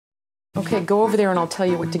Okay, go over there and I'll tell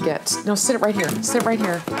you what to get. No, sit right here. Sit right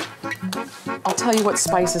here. I'll tell you what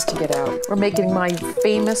spices to get out. We're making my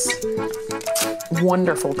famous,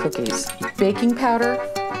 wonderful cookies. Baking powder,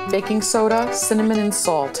 baking soda, cinnamon, and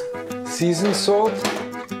salt. Seasoned salt,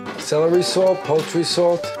 celery salt, poultry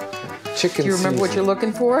salt, chicken. Do you remember what you're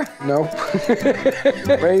looking for? Nope.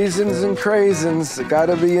 Raisins and craisins,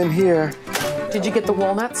 gotta be in here. Did you get the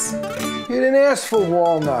walnuts? You didn't ask for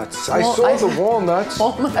walnuts. I saw the walnuts.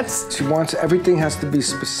 Walnuts. She wants, everything has to be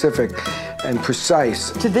specific and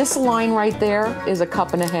precise. To this line right there is a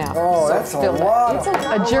cup and a half. Oh, so that's a lot.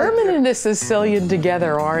 A German and a Sicilian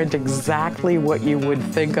together aren't exactly what you would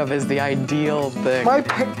think of as the ideal thing. My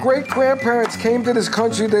great-grandparents came to this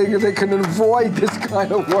country, they could avoid this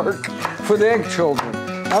kind of work for their children.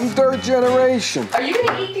 I'm third generation. Are you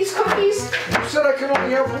gonna eat these cookies? You said I could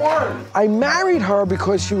only have one. I married her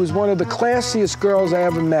because she was one of the classiest girls I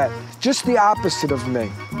ever met. Just the opposite of me.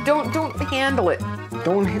 Don't handle it.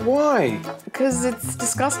 Why? Because it's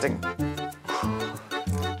disgusting.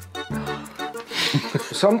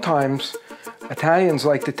 Sometimes Italians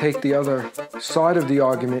like to take the other side of the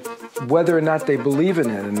argument, whether or not they believe in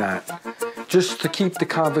it or not, just to keep the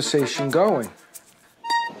conversation going.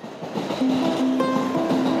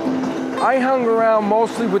 I hung around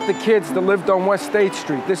mostly with the kids that lived on West 8th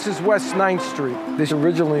Street. This is West 9th Street. This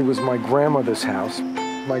originally was my grandmother's house.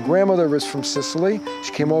 My grandmother was from Sicily.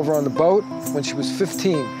 She came over on the boat when she was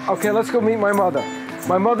 15. Okay, let's go meet my mother.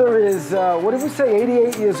 My mother is, what did we say,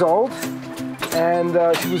 88 years old. And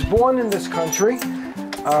she was born in this country,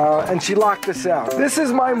 and she locked us out. This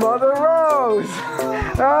is my mother, Rose.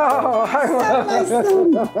 Oh, hi, Mom.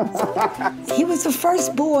 He was the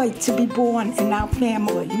first boy to be born in our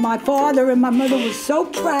family. My father and my mother were so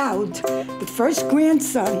proud. The first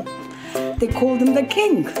grandson, they called him the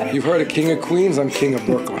king. You've heard of King of Queens? I'm King of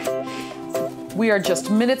Brooklyn. We are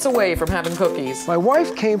just minutes away from having cookies. My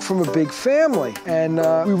wife came from a big family, and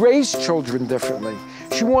we raised children differently.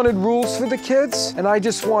 She wanted rules for the kids, and I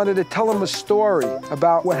just wanted to tell them a story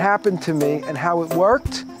about what happened to me and how it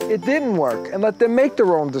worked. It didn't work, and let them make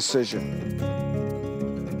their own decision.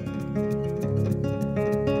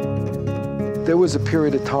 There was a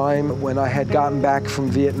period of time when I had gotten back from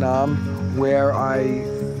Vietnam where I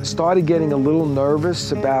started getting a little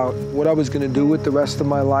nervous about what I was going to do with the rest of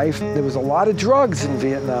my life. There was a lot of drugs in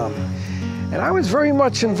Vietnam, and I was very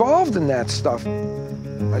much involved in that stuff.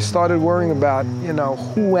 I started worrying about, you know,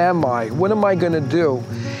 who am I? What am I going to do?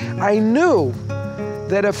 I knew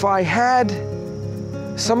that if I had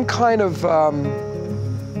some kind of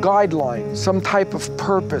guideline, some type of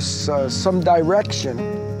purpose, some direction,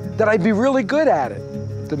 that I'd be really good at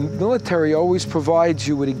it. The military always provides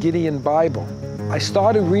you with a Gideon Bible. I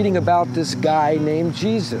started reading about this guy named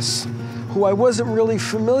Jesus, who I wasn't really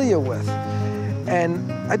familiar with.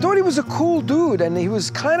 And I thought he was a cool dude, and he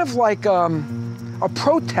was kind of like a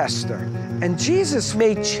protester. And Jesus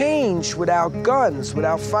made change without guns,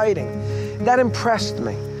 without fighting. That impressed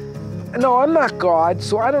me. No, I'm not God,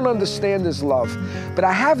 so I don't understand his love. But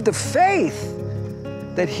I have the faith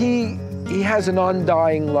that he has an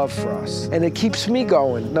undying love for us. And it keeps me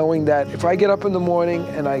going, knowing that if I get up in the morning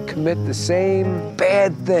and I commit the same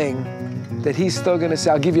bad thing, that he's still gonna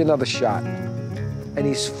say, I'll give you another shot. And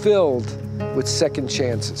he's filled with second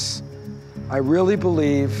chances. I really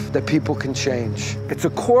believe that people can change. It's a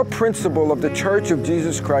core principle of the Church of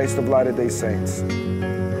Jesus Christ of Latter-day Saints.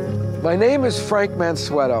 My name is Frank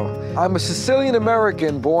Mansueto. I'm a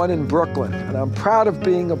Sicilian-American born in Brooklyn, and I'm proud of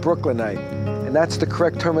being a Brooklynite. And that's the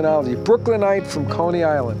correct terminology. Brooklynite from Coney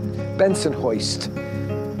Island, Bensonhurst.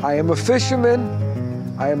 I am a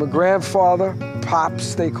fisherman. I am a grandfather,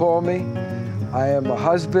 Pops they call me. I am a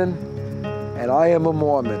husband, and I am a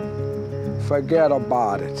Mormon. Forget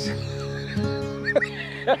about it.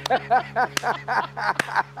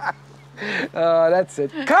 That's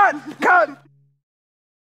it. Cut! Cut!